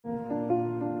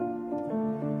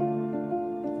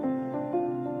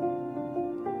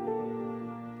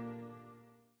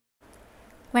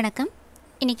வணக்கம்.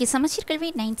 இன்னைக்கு சமச்சீர் கல்வி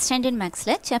 9th ஸ்டாண்டர்ட்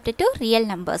மேக்ஸில் சாப்டர் 2 ரியல்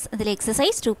நம்பர்ஸ் அதில்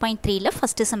எக்ஸசைஸ் 2.3ல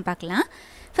ஃபஸ்ட்டு சம் பார்க்கலாம்.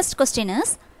 First question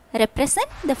is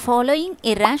represent the following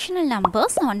irrational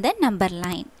numbers on the number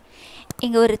line.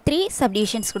 இங்கே ஒரு 3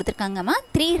 சப்டிவிஷன்ஸ் கொடுத்துருக்காங்கம்மா.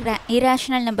 3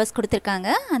 irrational நம்பர்ஸ்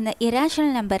கொடுத்துருக்காங்க. அந்த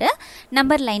irrational நம்பரை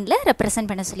நம்பர் லைனில்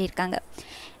ரெப்ரசன்ட் பண்ண சொல்லியிருக்காங்க.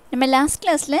 நம்ம லாஸ்ட்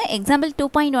கிளாஸில் எக்ஸாம்பிள்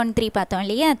 2.13 பார்த்தோம்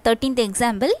இல்லையா? 13th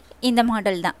எக்ஸாம்பிள் இந்த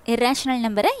மாடல் தான். irrational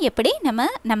நம்பரை எப்படி நம்ம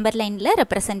நம்பர் லைனில்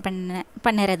ரெப்ரசன்ட்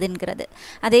பண்ணுறதுங்கிறது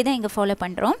அதே தான் இங்கே ஃபாலோ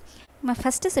பண்ணுறோம். நம்ம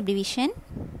first subdivision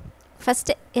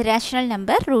first irrational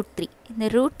number √3. இந்த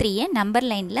 √3யை நம்பர்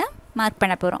லைனில் மார்க்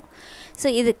பண்ண போகிறோம். ஸோ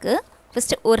இதுக்கு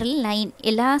ஃபஸ்ட்டு ஒரு லைன்,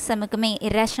 எல்லா சமுக்குமே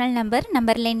irrational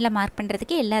நம்பர் லைனில் மார்க்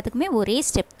பண்ணுறதுக்கு எல்லாத்துக்குமே ஒரே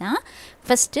ஸ்டெப் தான்.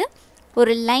 ஃபஸ்ட்டு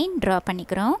ஒரு லைன் ட்ரா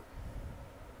பண்ணிக்கிறோம்.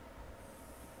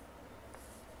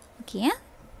 Okay,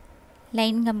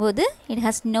 லைன்ங்கும்போது it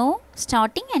has no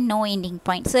starting and no ending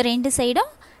point. So ரெண்டு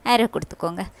சைடும் ஏரோ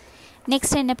கொடுத்துக்கோங்க.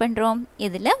 நெக்ஸ்ட் என்ன பண்ணுறோம்,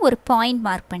 இதில் ஒரு பாயிண்ட்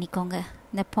மார்க் பண்ணிக்கோங்க.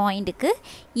 இந்த பாயிண்ட்டுக்கு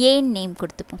ஏன்னு நேம்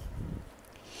கொடுத்துப்போம்.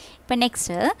 இப்போ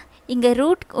நெக்ஸ்ட்டு இங்கே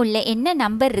ரூட் உள்ள என்ன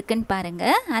நம்பர் இருக்குதுன்னு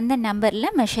பாருங்கள். அந்த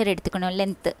நம்பரில் மெஷர் எடுத்துக்கணும்.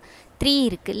 லென்த்து 3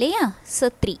 இருக்குது இல்லையா? ஸோ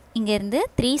 3 இங்கேருந்து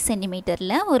 3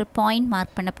 சென்டிமீட்டரில் ஒரு பாயிண்ட்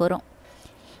மார்க் பண்ண போகிறோம்.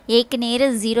 ஏக்கு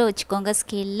நேராக 0 வச்சுக்கோங்க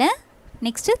ஸ்கேலில்.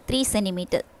 நெக்ஸ்ட்டு 3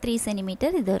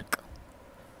 சென்டிமீட்டர் இது இருக்குது.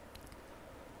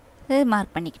 இது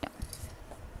மார்க் பண்ணிக்கிட்டோம்.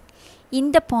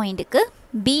 இந்த பாயிண்ட்டுக்கு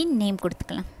பி நேம்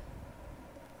கொடுத்துக்கலாம்.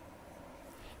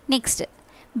 நெக்ஸ்ட்டு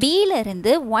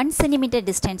பியிலேருந்து 1 சென்டிமீட்டர்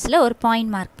டிஸ்டன்ஸில் ஒரு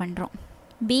பாயிண்ட் மார்க் பண்ணுறோம்.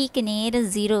 பிக்கு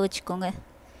நேராக 0 வச்சுக்கோங்க.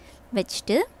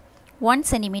 வச்சுட்டு 1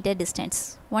 சென்டிமீட்டர் டிஸ்டன்ஸ்,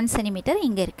 1 சென்டிமீட்டர்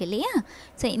இங்கே இருக்குது இல்லையா?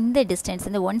 ஸோ இந்த டிஸ்டன்ஸ்,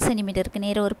 இந்த 1 சென்டிமீட்டருக்கு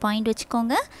நேராக ஒரு பாயிண்ட்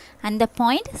வச்சுக்கோங்க. அந்த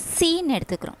பாயிண்ட் சின்னு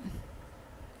எடுத்துக்கிறோம்.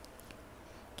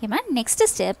 ஓகேம்மா. நெக்ஸ்ட்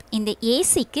ஸ்டெப், இந்த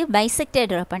ஏசிக்கு பைசெக்டர்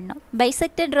ட்ரா பண்ணோம்.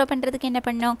 பைசெக்டர் ட்ரா பண்ணுறதுக்கு என்ன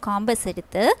பண்ணோம், காம்பஸ்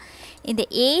எடுத்து இந்த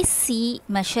ஏசி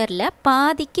மெஷரில்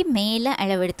பாதிக்கு மேலே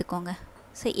அளவு எடுத்துக்கோங்க.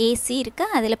 ஸோ ஏசி இருக்கா,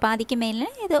 அதில் பாதிக்கு மேலே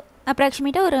ஏதோ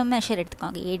அப்ராக்சிமேட்டாக ஒரு மெஷர்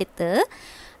எடுத்துக்கோங்க. எடுத்து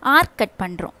ஆர்க் கட்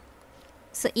பண்ணுறோம்.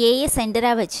 ஸோ ஏயை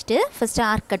சென்டராக வச்சுட்டு ஃபஸ்ட்டு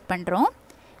ஆர்க் கட் பண்ணுறோம்.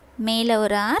 மேலே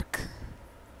ஒரு ஆர்க்,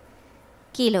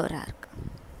 கீழே ஒரு ஆர்க்.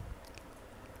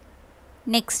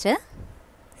 நெக்ஸ்ட்டு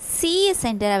சியை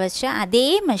சென்டராக வச்சு அதே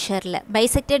மெஷரில்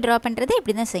பைசெக்டர் ட்ரா பண்ணுறது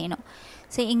இப்படி தான் செய்யணும்.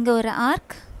 ஸோ இங்கே ஒரு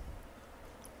ஆர்க்,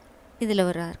 இதில்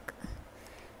ஒரு ஆர்க்.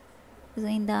 ஸோ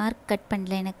இந்த ஆர்க் கட்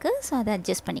பண்ணல எனக்கு, ஸோ அதை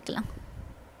அட்ஜஸ்ட் பண்ணிக்கலாம்.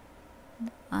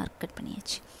 ஆர்க் கட்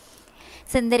பண்ணியாச்சு.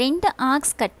 ஸோ இந்த 2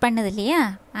 ஆர்க்ஸ் கட் பண்ணது இல்லையா,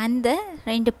 அந்த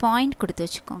 2 பாயிண்ட் கொடுத்து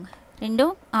வச்சுக்கோங்க. 2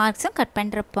 ஆர்க்ஸும் கட்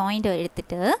பண்ணுற பாயிண்ட்டை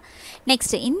எடுத்துகிட்டு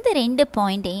நெக்ஸ்ட்டு இந்த 2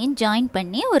 பாயிண்ட்டையும் ஜாயின்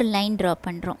பண்ணி ஒரு லைன் ட்ரா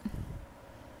பண்ணுறோம்.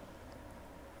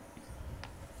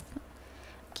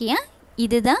 ஓகேயா?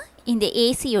 இதுதான் இந்த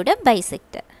ஏசியோட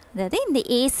பைசெக்டர். அதாவது இந்த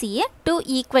ஏசியை 2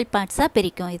 ஈக்குவல் பார்ட்ஸாக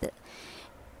பிரிக்கும் இது.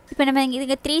 இப்போ நம்ம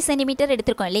இதுக்கு 3 சென்டிமீட்டர்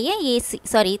எடுத்துருக்கோம் இல்லையா? ஏசி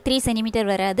 3 சென்டிமீட்டர்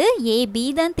வராது, ஏபி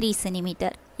தான் 3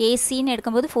 சென்டிமீட்டர். ஏசின்னு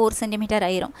எடுக்கும்போது 4 சென்டிமீட்டர்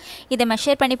ஆயிரும். இதை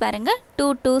மெஷர் பண்ணி பாருங்கள்.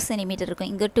 2 சென்டிமீட்டர்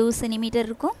இருக்கும். இங்கே 2 சென்டிமீட்டர்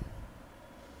இருக்கும்,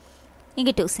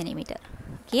 இங்கே 2 சென்டிமீட்டர்.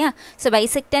 ஓகேயா? ஸோ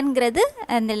பைசெக்டருங்கிறது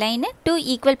அந்த லைனை 2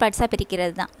 ஈக்குவல் பார்ட்ஸாக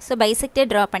பிரிக்கிறது தான். ஸோ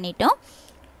பைசெக்டர் ட்ரா பண்ணிட்டோம்.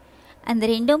 அந்த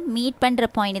ரெண்டும் மீட் பண்ணுற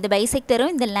பாயிண்ட், இந்த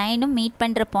பைசெக்டரும் இந்த லைனும் மீட்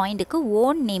பண்ணுற பாயிண்ட்டுக்கு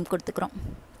ஓன் நேம் கொடுத்துக்கிறோம்.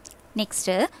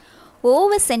 நெக்ஸ்ட்டு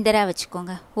ஓவை சென்டராக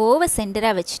வச்சுக்கோங்க. ஓவை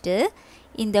சென்டராக வச்சுட்டு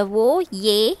இந்த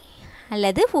ஓஏ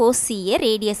அல்லது ஓசியை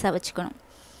ரேடியஸாக வச்சுக்கணும்.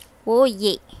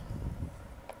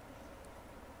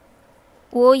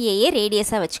 ஓஏயை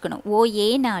ரேடியஸாக வச்சுக்கணும்.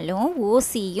 ஓஏனாலும்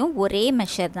ஓசியும் ஒரே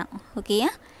மெஷர் தான்.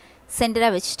 ஓகேயா?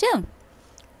 சென்டராக வச்சுட்டு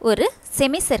ஒரு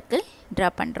செமி சர்க்கிள்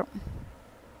ட்ரா பண்ணுறோம்.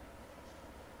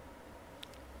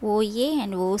 ஓஏ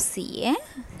அண்ட் ஓசியை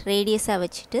ரேடியஸாக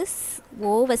வச்சுட்டு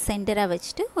ஓவை சென்டராக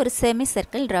வச்சுட்டு ஒரு செமி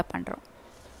சர்க்கிள் ட்ரா பண்ணுறோம்.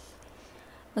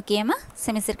 ஓகேம்மா?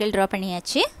 செமி சர்க்கிள் ட்ரா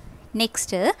பண்ணியாச்சு.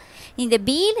 நெக்ஸ்ட்டு இந்த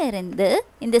பியிலேருந்து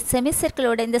இந்த செமி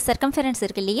சர்க்கிளோட இந்த சர்க்கம்ஃபரன்ஸ்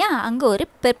இருக்குது இல்லையா, அங்கே ஒரு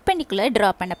பெர்பெண்டிகுலர்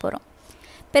ட்ரா பண்ண போகிறோம்.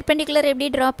 பெர்பெண்டிகுலர்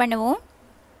எப்படி ட்ரா பண்ணுவோம்,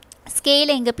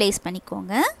 ஸ்கேலை இங்கே ப்ளேஸ்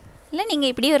பண்ணிக்கோங்க. இல்லை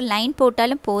நீங்கள் இப்படி ஒரு லைன்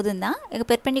போட்டாலும் போதும் தான்.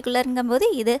 பெர்பெண்டிகுலருங்கும்போது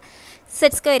இது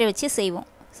செட் ஸ்கொயரை வச்சு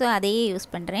செய்வோம். ஸோ அதையே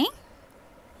யூஸ் பண்ணுறேன்.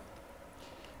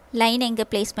 லைனை இங்கே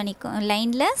ப்ளேஸ் பண்ணிக்கோ,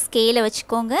 லைனில் ஸ்கேலை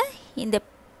வச்சுக்கோங்க. இந்த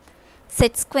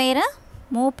செட் ஸ்கொயரை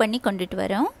மூவ் பண்ணி கொண்டுட்டு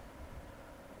வரோம்.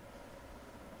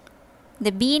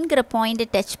 இந்த பீங்கிற பாயிண்ட்டை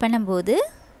டச் பண்ணும்போது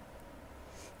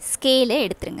ஸ்கேலை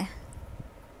எடுத்துருங்க.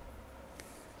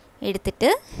 எடுத்துட்டு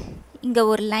இங்கே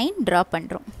ஒரு லைன் ட்ரா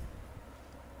பண்ணுறோம்.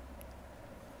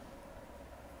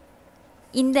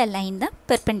 இந்த லைன் தான்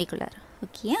பெர்பெண்டிகுலர்.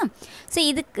 ஓகேயா? ஸோ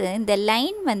இதுக்கு இந்த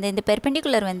லைன் இந்த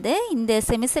பெர்பெண்டிகுலர் இந்த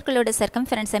செமிசர்க்கிளோட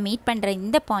சர்க்கம்ஃபரன்ஸை மீட் பண்ணுற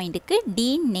இந்த பாயிண்ட்டுக்கு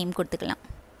டின்னு நேம் கொடுத்துக்கலாம்.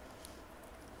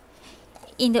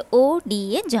 இந்த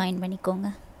ஓடியை ஜாயின் பண்ணிக்கோங்க.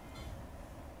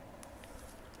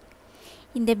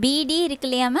 இந்த BD இருக்கு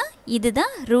இல்லையாமா,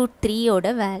 இதுதான் √3 ஓட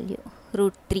வேல்யூ.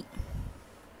 √3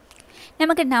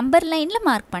 நமக்கு நம்பர் லைனில்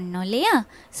மார்க் பண்ணோம் இல்லையா.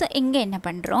 ஸோ இங்கே என்ன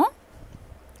பண்ணுறோம்,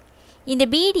 இந்த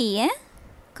BDயை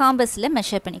காம்பஸில்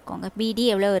மெஷர் பண்ணிக்கோங்க. BD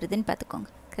எவ்வளோ வருதுன்னு பார்த்துக்கோங்க.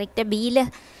 கரெக்டாக Bயில்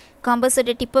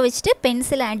காம்பஸோட டிப்பை வச்சுட்டு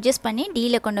பென்சிலை அட்ஜஸ்ட் பண்ணி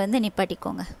Dயில் கொண்டு வந்து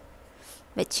நிப்பாட்டிக்கோங்க.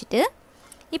 வச்சுட்டு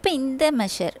இப்போ இந்த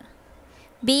மெஷர்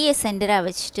Bயை சென்டராக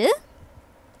வச்சுட்டு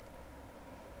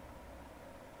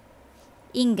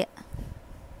இங்கே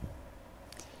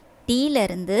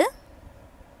Dயிலேருந்து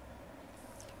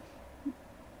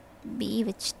B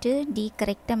வச்சுட்டு D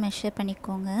கரெக்டாக மெஷர்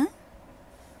பண்ணிக்கோங்க.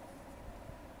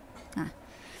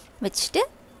 வச்சுட்டு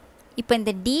இப்போ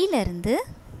இந்த Dயிலேருந்து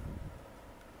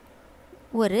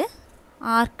ஒரு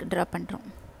ஆர்க் ட்ரா பண்ணுறோம்.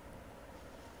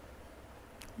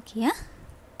 ஓகேயா,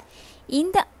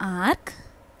 இந்த ஆர்க்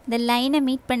இந்த லைனை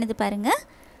மீட் பண்ணுது பாருங்கள்,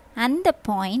 அந்த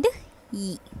பாயிண்ட் E.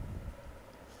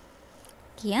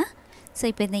 ஓகேயா, ஸோ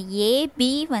இப்போ இந்த AB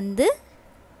வந்து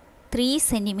 3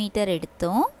 சென்டிமீட்டர்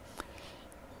எடுத்தோம்.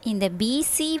 இந்த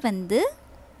BC வந்து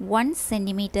 1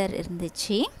 சென்டிமீட்டர்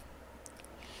இருந்துச்சு.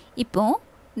 இப்போது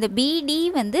இந்த BD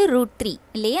வந்து √3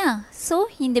 இல்லையா. ஸோ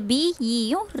இந்த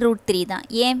BEயும் √3 தான்.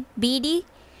 ஏன் BD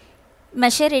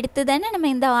மெஷர் எடுத்து தானே நம்ம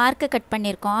இந்த ஆர்க்கை கட்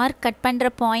பண்ணியிருக்கோம். ஆர்க் கட் பண்ணுற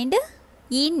பாயிண்ட்டு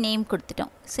E நேம்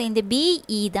கொடுத்துட்டோம். ஸோ இந்த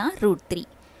BE தான் √3.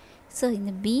 ஸோ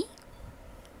இந்த BE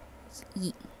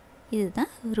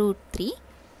இதுதான் √3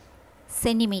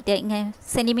 சென்டிமீட்டர். இங்கே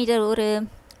சென்டிமீட்டர்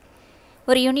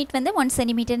ஒரு யூனிட் வந்து 1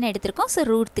 சென்டிமீட்டர்னு எடுத்திருக்கோம். So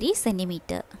 √3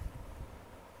 centimetre.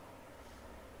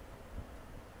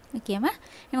 ஓகேவா,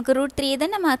 நமக்கு √3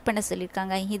 தான் மார்க் பண்ண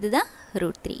சொல்லியிருக்காங்க. இதுதான்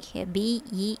 √3.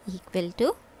 BE equal to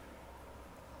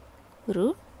 √3.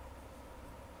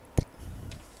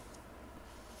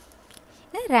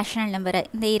 ரேஷனல் நம்பரை,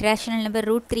 இந்த இரேஷனல் நம்பர்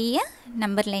 √3யை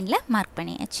நம்பர் லைனில் மார்க்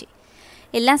பண்ணியாச்சு.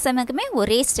 எல்லா சமக்குமே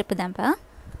ஒரே ஸ்டெப்பு தான்ப்பா.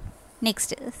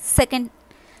 நெக்ஸ்ட் செகண்ட்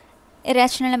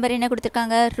ரேஷனல் நம்பர் என்ன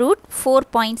கொடுத்துருக்காங்க,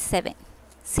 √4.7.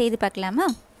 செய்து பார்க்கலாமா.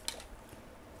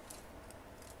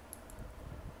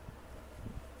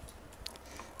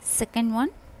 Second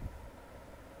one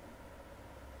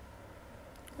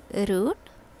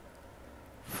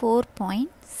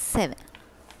 √4.7.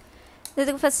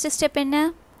 இதுக்கு ஃபஸ்ட்டு ஸ்டெப் என்ன,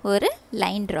 ஒரு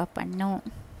லைன் ட்ரா பண்ணும்.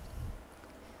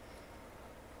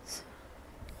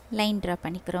 லைன் ட்ரா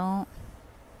பண்ணிக்கிறோம்.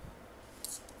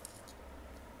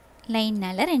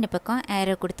 லைன்னால் 2 பக்கம்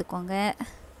ஏரோ கொடுத்துக்கோங்க.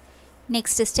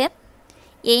 நெக்ஸ்ட் ஸ்டெப்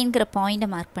ஏங்கிற பாயிண்ட்டை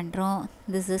மார்க் பண்ணுறோம்.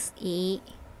 This is A.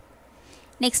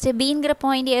 Next Bங்கிற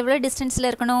point எவ்வளோ டிஸ்டன்ஸில்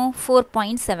இருக்கணும்,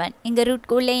 4.7. எங்கள்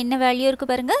ரூட்குள்ளே என்ன வேல்யூ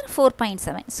இருக்குது பாருங்கள்,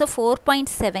 4.7. ஸோ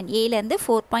 4.7 ஏலேருந்து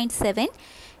 4.7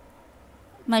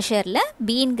 மெஷரில்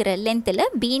Bங்கிற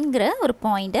லென்த்தில் Bங்கிற ஒரு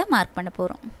பாயிண்ட்டை மார்க் பண்ண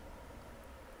போகிறோம்.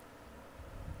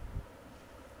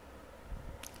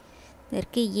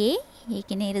 இதற்கு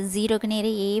ஏக்கு நேரம் 0க்கு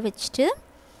நேரம் A வச்சுட்டு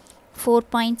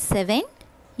 4.7,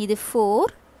 இது 4,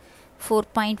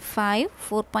 4.5,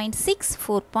 4.6,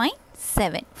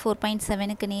 4.7.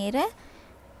 4.7க்கு நேர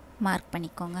மார்க்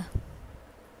பண்ணிக்கோங்க.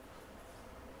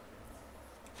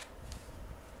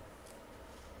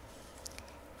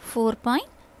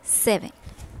 .7.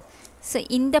 ஸோ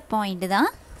இந்த பாயிண்ட் தான்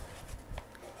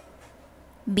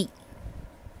B.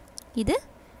 இது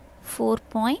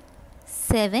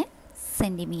 4.7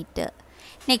 சென்டிமீட்டர்.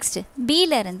 நெக்ஸ்ட்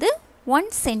Bயிலேருந்து 1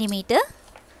 சென்டிமீட்டர்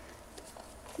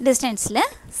டிஸ்டன்ஸில்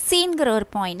Cங்கிற ஒரு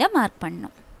பாயிண்ட்டை மார்க்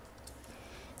பண்ணணும்.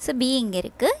 ஸோ B இங்கே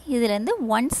இருக்குது, இதுலேருந்து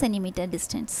 1 சென்டிமீட்டர்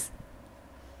டிஸ்டன்ஸ்.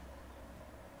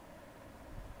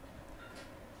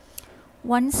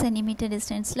 1 சென்டிமீட்டர்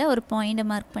டிஸ்டன்ஸில் ஒரு பாயிண்ட்டை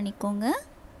மார்க் பண்ணிக்கோங்க.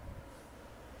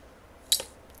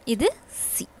 இது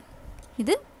C.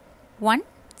 இது 1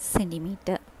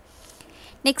 சென்டிமீட்டர்.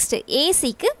 நெக்ஸ்ட்டு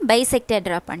ACக்கு பைசெக்டர்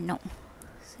ட்ரா பண்ணோம்.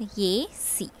 So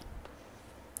AC.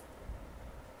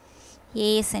 A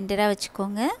சென்டராக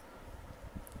வச்சுக்கோங்க.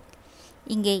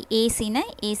 இங்கே ACனா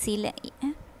ACயில்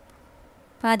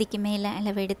பாதிக்கு மேலே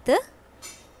அளவெடுத்து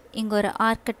இங்கே ஒரு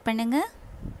ஆர்க் கட் பண்ணுங்கள்.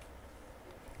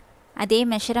 அதே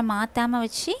மெஷரை மாற்றாமல்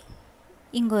வச்சு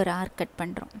இங்கே ஒரு ஆர்க் கட்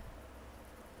பண்ணுறோம்.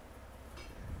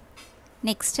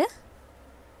 நெக்ஸ்ட்டு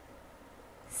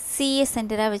சிஏ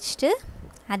சென்டராக வச்சுட்டு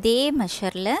அதே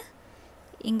மெஷரில்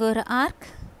இங்கே ஒரு ஆர்க்,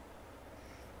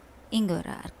 இங்கே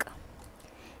ஒரு ஆர்க்.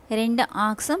 2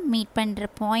 ஆர்க்ஸும் மீட் பண்ணுற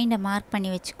பாயிண்ட்டை மார்க் பண்ணி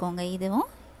வச்சுக்கோங்க, இதுவும்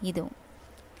இதுவும்.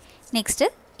 நெக்ஸ்ட்டு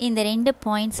இந்த 2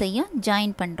 பாயிண்ட்ஸையும்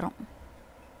ஜாயின் பண்ணுறோம்.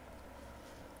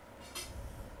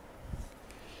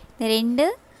 இந்த 2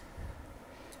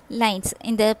 லைன்ஸ்,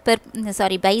 இந்த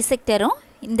பைசெக்டரும்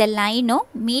இந்த லைனும்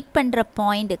மீட் பண்ணுற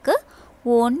பாயிண்ட்டுக்கு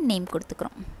ஓன் நேம்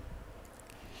கொடுத்துக்கிறோம்.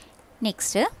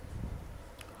 நெக்ஸ்ட்டு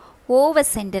ஓவை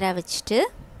சென்டராக வச்சுட்டு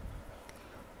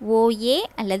OA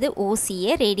அல்லது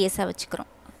OCயை ரேடியஸாக வச்சுக்கிறோம்.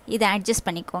 இதை அட்ஜஸ்ட்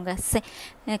பண்ணிக்கோங்க.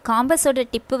 காம்பஸோட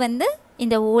டிப்பு வந்து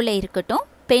இந்த ஓவில் இருக்கட்டும்.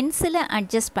 பென்சிலை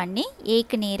அட்ஜஸ்ட் பண்ணி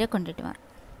ஏக்கு நேராக கொண்டுட்டு வரோம்.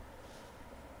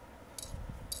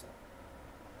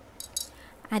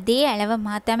 அதே அளவை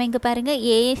மாற்றாமல் இங்கே பாருங்கள்,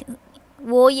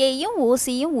 OAயும்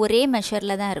OCயும் ஒரே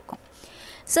மெஷரில் தான் இருக்கும்.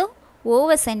 ஸோ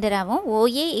ஓவை சென்டராகவும்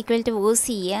OA ஈக்குவல் டு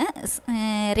OCயை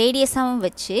ரேடியஸாகவும்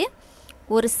வச்சு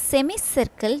ஒரு செமி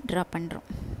சர்க்கிள் ட்ரா பண்ணுறோம்.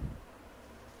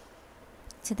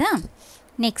 சரிதா?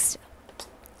 நெக்ஸ்ட்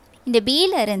இந்த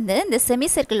பியிலேருந்து இந்த செமி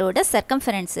சர்க்கிளோட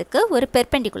சர்க்கம்ஃபரன்ஸுக்கு ஒரு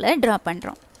பெர்பெண்டிகுலர் ட்ரா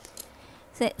பண்ணுறோம்.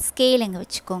 ஸ்கேல் இங்கே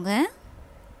வச்சுக்கோங்க.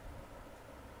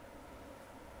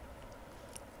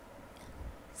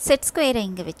 செட் ஸ்கொயரை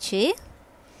இங்கே வச்சு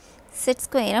செட்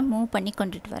ஸ்கொயரை மூவ் பண்ணி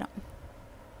கொண்டுட்டு வரோம்.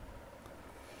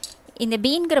 இந்த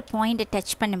பீங்கிற பாயிண்ட்டை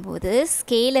டச் பண்ணும்போது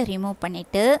ஸ்கேலை ரிமூவ்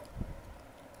பண்ணிவிட்டு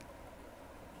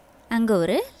அங்கே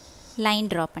ஒரு லைன்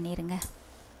ட்ரா பண்ணிடுங்க.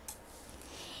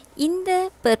 இந்த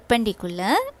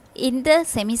பெர்பெண்டிகுலர் இந்த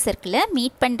செமி சர்க்கிளை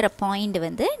மீட் பண்ணுற பாயிண்ட்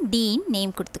வந்து டின்னு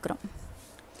நேம் கொடுத்துக்கிறோம்.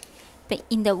 இப்போ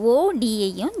இந்த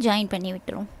ODயையும் ஜாயின் பண்ணி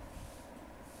விட்டுரும்.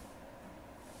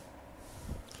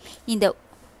 இந்த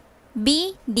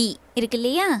BD இருக்கு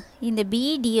இல்லையா, இந்த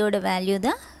BDயோட வேல்யூ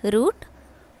தான்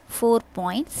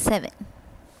 √4.7.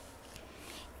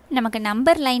 நமக்கு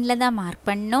நம்பர் லைனில் தான் மார்க்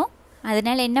பண்ணோம்.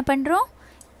 அதனால் என்ன பண்ணுறோம்,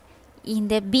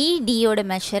 இந்த BDயோட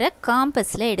மெஷரை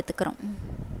காம்பஸில் எடுத்துக்கிறோம்.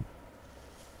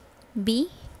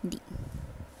 BD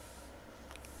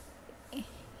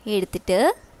எடுத்துட்டு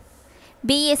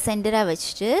பிஏ சென்டராக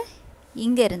வச்சுட்டு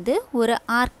இங்கேருந்து ஒரு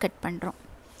ஆர்க் கட் பண்ணுறோம்.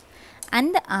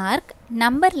 அந்த ஆர்க்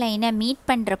நம்பர் லைனை மீட்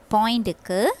பண்ணுற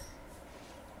பாயிண்ட்டுக்கு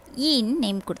ஈன்னு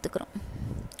நேம் கொடுத்துக்கிறோம்.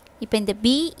 இப்போ இந்த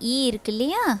BE இருக்கு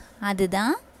இல்லையா,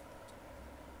 அதுதான்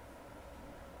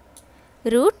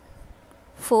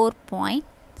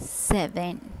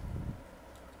 √4.7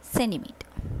 சென்டிமீட்டர்.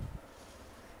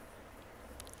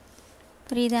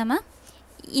 புரியுதாம்மா?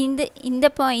 இந்த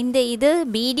இது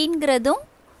BDங்கிறதும்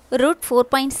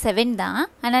 √4.7 தான்.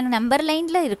 ஆனால் நம்பர்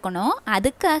லைனில் இருக்கணும்.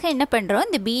 அதுக்காக என்ன பண்ணுறோம்,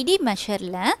 இந்த BD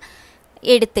மெஷரில்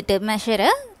எடுத்துகிட்டு மெஷரை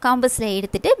காம்பஸில்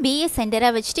எடுத்துகிட்டு பிஏ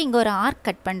சென்டராக வச்சுட்டு இங்கே ஒரு ஆர்க்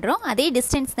கட் பண்ணுறோம். அதே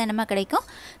டிஸ்டன்ஸ் தான் நம்ம கிடைக்கும்.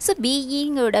 So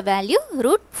BEங்கோட value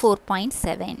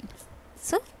 √4.7.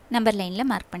 ஸோ நம்பர் லைனில்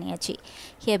மார்க் பண்ணியாச்சு.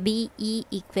 Here BE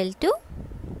equal to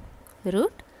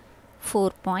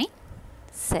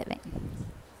 √4.7.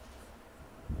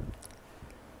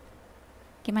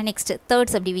 Okay, next third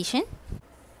subdivision.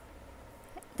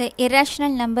 The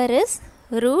irrational number is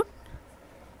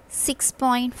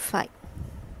 √6.5.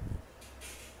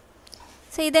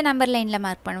 So இதை நம்பர் லைனில்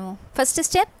மார்க் பண்ணுவோம். ஃபஸ்ட்டு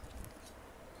ஸ்டெப்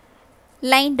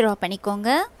லைன் ட்ரா பண்ணிக்கோங்க.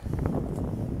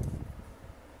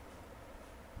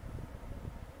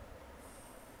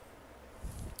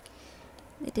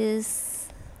 இட் இஸ்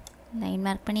லைன்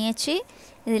மார்க் பண்ணியாச்சு.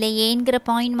 இதில் ஏங்கிற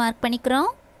பாயிண்ட் மார்க் பண்ணிக்கிறோம்.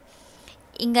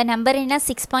 இங்கே நம்பர் என்ன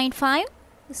 6.5.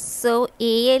 ஸோ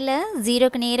ஏயில்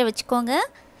 0க்கு நேராக வச்சுக்கோங்க.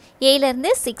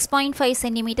 ஏலேருந்து 6.5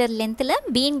 சென்டிமீட்டர் லென்த்தில்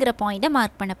பீங்கிற பாயிண்ட்டை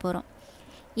மார்க் பண்ண போகிறோம்.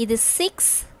 இது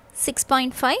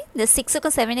 6.5. இந்த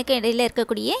 6க்கும் 7க்கும் இடையில்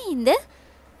இருக்கக்கூடிய இந்த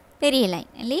பெரிய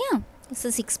லைன் இல்லையா. ஸோ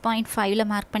 6.5ல்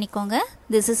மார்க் பண்ணிக்கோங்க.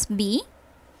 This is B.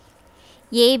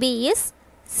 AB is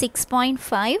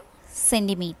 6.5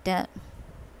 centimetre.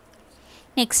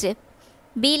 Next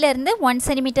பியிலேருந்து 1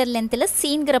 centimetre லென்த்தில்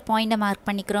சீங்கிற பாயிண்ட்டை மார்க்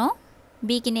பண்ணிக்கிறோம்.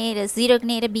 பிக்கு நேராக 0க்கு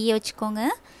நேராக பியை வச்சுக்கோங்க.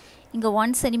 இங்கே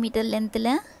 1 சென்டிமீட்டர்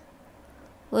லென்த்தில்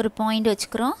ஒரு பாயிண்ட்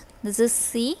வச்சுக்கிறோம். This is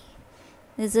C.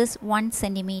 This is 1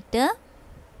 centimetre.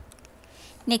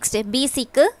 Next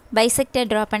BCக்கு bisector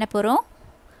draw பண்ண போகிறோம்.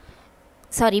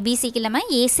 பிசிக்கு இல்லாமல்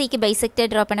ஏசிக்கு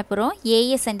பைசெக்டர் ட்ரா பண்ண போகிறோம்.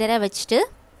 ஏஏ சென்டராக வச்சுட்டு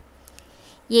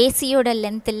ஏசியோட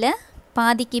லென்த்தில்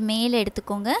பாதிக்கு மேலே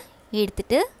எடுத்துக்கோங்க.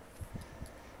 எடுத்துட்டு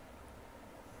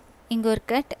இங்கே ஒரு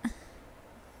கட்,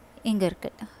 இங்கே ஒரு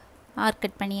கட், ஆர்க்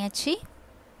கட் பண்ணியாச்சு.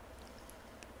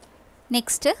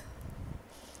 நெக்ஸ்ட்டு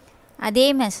அதே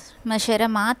மெஷரை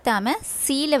மாற்றாமல்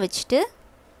சீல வச்சுட்டு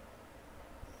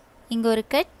இங்கே ஒரு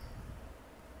கட்,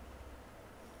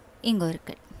 இங்கே ஒரு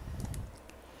கட்.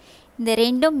 இந்த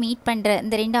ரெண்டும் மீட் பண்ணுற,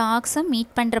 இந்த ரெண்டு ஆர்க்ஸும்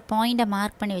மீட் பண்ணுற பாயிண்ட்டை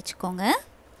மார்க் பண்ணி வச்சுக்கோங்க.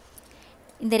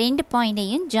 இந்த ரெண்டு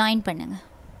பாயிண்ட்டையும் ஜாயின் பண்ணுங்கள்.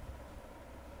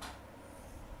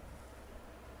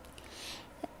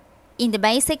 இந்த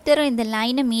பைசெக்டரும் இந்த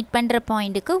லைனை மீட் பண்ணுற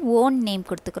பாயிண்ட்டுக்கு ஓன் நேம்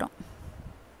கொடுத்துக்கிறோம்.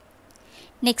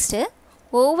 நெக்ஸ்ட்டு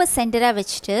ஓவர் சென்டராக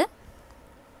வச்சுட்டு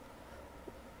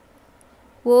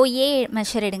ஓஏ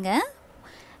மெஷர் எடுங்க.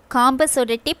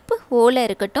 காம்பஸோட டிப் ஓவில்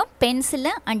இருக்கட்டும்.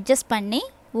 பென்சிலை அட்ஜஸ்ட் பண்ணி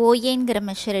ஓஏங்கிற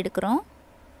மெஷர் எடுக்கிறோம்.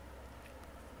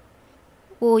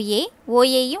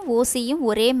 ஓஏயும் ஓசியும்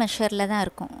ஒரே மெஷரில் தான்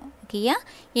இருக்கும். ஓகேயா?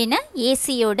 ஏன்னா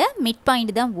ஏசியோட மிட்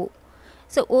பாயிண்ட் தான் ஓ.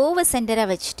 ஸோ ஓவர் சென்டராக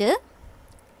வச்சுட்டு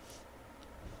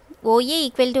OA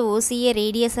ஈக்குவல் டு OCயை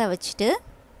ரேடியஸாக வச்சுட்டு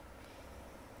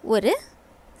ஒரு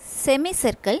செமி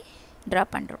சர்க்கிள் ட்ரா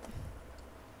பண்ணுறோம்.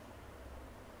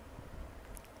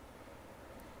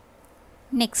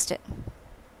 நெக்ஸ்ட்டு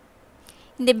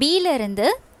இந்த பியிலேருந்து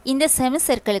இந்த செமி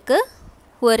சர்க்கிளுக்கு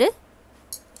ஒரு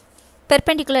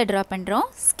பெர்பெண்டிகுலர் ட்ரா பண்ணுறோம்.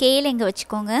 ஸ்கேல் இங்கே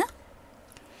வச்சுக்கோங்க.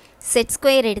 செட்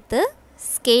ஸ்கொயர் எடுத்து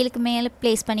ஸ்கேலுக்கு மேலே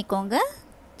ப்ளேஸ் பண்ணிக்கோங்க.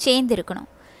 சேர்ந்து இருக்கணும்.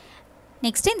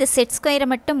 நெக்ஸ்ட்டு இந்த செட் ஸ்கொயரை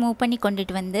மட்டும் மூவ் பண்ணி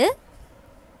கொண்டுட்டு வந்து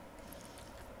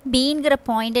பிங்கிற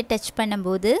பாயிண்ட்டை டச்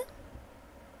பண்ணும்போது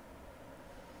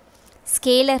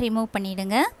ஸ்கேலை ரிமூவ்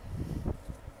பண்ணிவிடுங்க.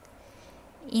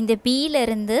 இந்த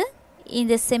பியிலேருந்து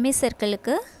இந்த செமி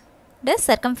சர்க்கிளுக்கு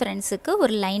சர்க்கம்ஃபரன்ஸுக்கு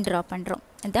ஒரு லைன் ட்ரா பண்ணுறோம்.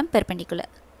 இதுதான்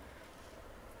பெர்பெண்டிகுலர்.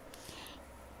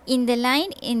 இந்த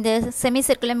லைன் இந்த செமி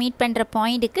சர்க்கிளை மீட் பண்ணுற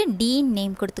பாயிண்ட்டுக்கு டி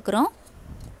நேம் கொடுத்துக்கிறோம்.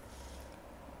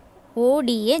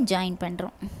 ஓடியை ஜாயின்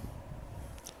பண்ணுறோம்.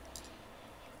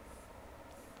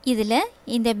 இதில்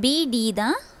இந்த பிடி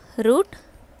தான் ரூட்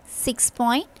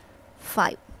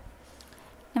 6.5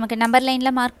 நமக்கு நம்பர்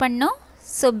லைனில் மார்க் பண்ணோம்.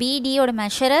 ஸோ பிடியோட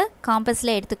மெஷரை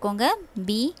காம்பஸில் எடுத்துக்கோங்க.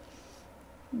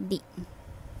 பிடி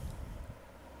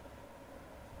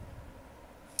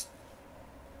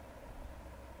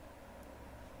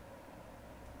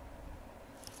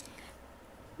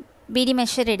பிடி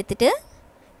மெஷர் எடுத்துகிட்டு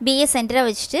பிஏ சென்டராக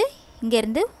வச்சுட்டு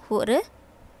இங்கேருந்து ஒரு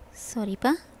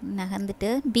நகர்ந்துட்டு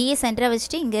பிஏ சென்டராக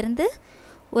வச்சுட்டு இங்கேருந்து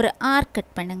ஒரு ஆர்க்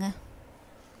கட் பண்ணுங்கள்.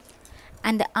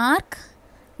 அந்த ஆர்க்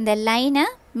இந்த லைனை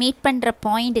மீட் பண்ணுற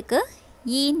பாயிண்ட்டுக்கு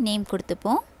இ நேம்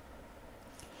கொடுத்துப்போம்.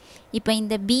 இப்போ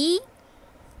இந்த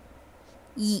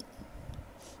பிஇ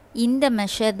இந்த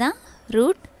மெஷர் தான்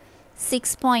root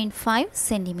 6.5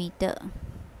 centimetre.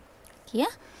 Okay,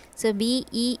 so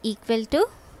BE equal to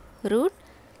root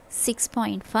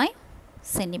 6.5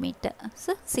 centimetre.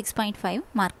 So 6.5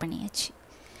 mark பண்ணியாச்சு.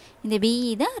 இந்த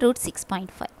பிஇ தான் ரூட்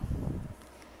 6.5.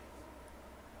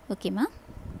 ஓகேம்மா.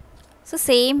 ஸோ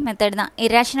சேம் மெத்தட் தான்.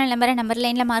 இராஷனல் நம்பரை நம்பர்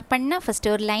லைனில் மார்க் பண்ணால்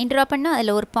ஃபஸ்ட்டு ஒரு லைன் ட்ரா பண்ணோம்.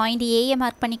 அதில் ஒரு பாயிண்ட் ஏயை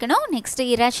மார்க் பண்ணிக்கணும். நெக்ஸ்ட்டு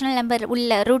இராஷனல் நம்பர்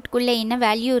உள்ள ரூட்குள்ளே என்ன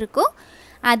வேல்யூ இருக்கோ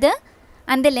அதை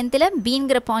அந்த லென்த்தில்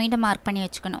பிங்கிற பாயிண்ட்டை மார்க் பண்ணி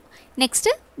வச்சுக்கணும்.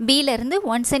 நெக்ஸ்ட்டு பியிலேருந்து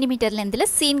 1 சென்டிமீட்டர்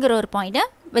லென்த்தில் சிங்கிற ஒரு பாயிண்ட்டை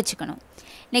வச்சுக்கணும்.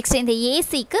 நெக்ஸ்ட் இந்த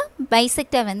ஏசிக்கு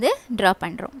பைசெக்டர் வந்து ட்ரா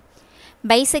பண்ணுறோம்.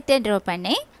 பைசெக்டர் ட்ரா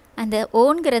பண்ணி அந்த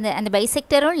ஓன்கிறது அந்த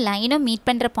பைசெக்டரும் லைனும் மீட்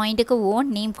பண்ணுற பாயிண்ட்டுக்கு ஓன்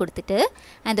நேம் கொடுத்துட்டு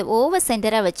அந்த ஓவை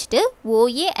சென்டராக வச்சுட்டு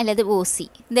ஓஏ அல்லது ஓசி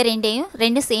இந்த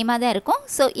ரெண்டும் சேமாக தான் இருக்கும்.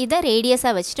 ஸோ இதை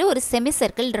ரேடியஸாக வச்சுட்டு ஒரு செமி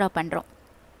சர்க்கிள் ட்ரா பண்ணுறோம்.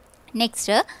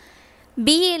 நெக்ஸ்ட்டு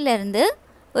பியிலேருந்து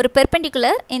ஒரு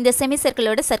பெர்பெண்டிகுலர் இந்த செமி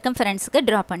சர்க்கிளோட சர்க்கம்ஃபரன்ஸுக்கு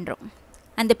ட்ரா பண்ணுறோம்.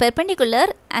 அந்த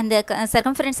பெர்பெண்டிகுலர் அந்த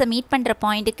சர்க்கம்ஃபரன்ஸை மீட் பண்ணுற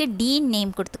பாயிண்ட்டுக்கு டி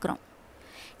நேம் கொடுத்துக்கிறோம்.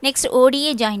 நெக்ஸ்ட்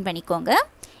ஓடியை ஜாயின் பண்ணிக்கோங்க.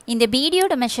 இந்த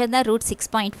பிடியோட மெஷர் தான் ரூட்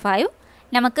 6.5.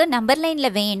 நமக்கு நம்பர்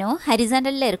லைனில் வேணும்,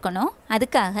 ஹரிசாண்டலில் இருக்கணும்.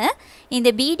 அதுக்காக இந்த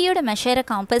பிடியோட மெஷரை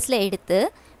காம்பஸில் எடுத்து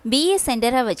பிஏ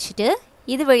சென்டராக வச்சுட்டு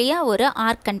இது வழியாக ஒரு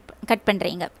ஆர்க் கட்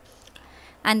பண்ணுறீங்க.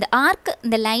 அந்த ஆர்க்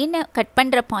இந்த லைனை கட்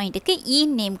பண்ணுற பாயிண்ட்டுக்கு இ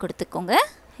நேம் கொடுத்துக்கோங்க.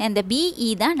 அந்த பிஇ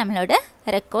தான் நம்மளோட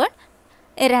ரெக்கார்ட்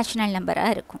இராஷனல்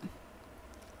நம்பராக இருக்கும்.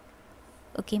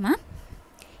 ஓகேம்மா.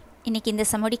 இன்றைக்கி இந்த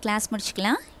சம்மோடி கிளாஸ்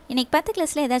முடிச்சுக்கலாம். இன்றைக்கி பார்த்த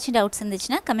கிளாஸில் ஏதாச்சும் டவுட்ஸ்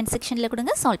இருந்துச்சுன்னா கமெண்ட் செக்ஷனில்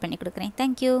கொடுங்க, சால்வ் பண்ணி கொடுக்குறேன்.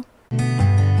 தேங்க்யூ.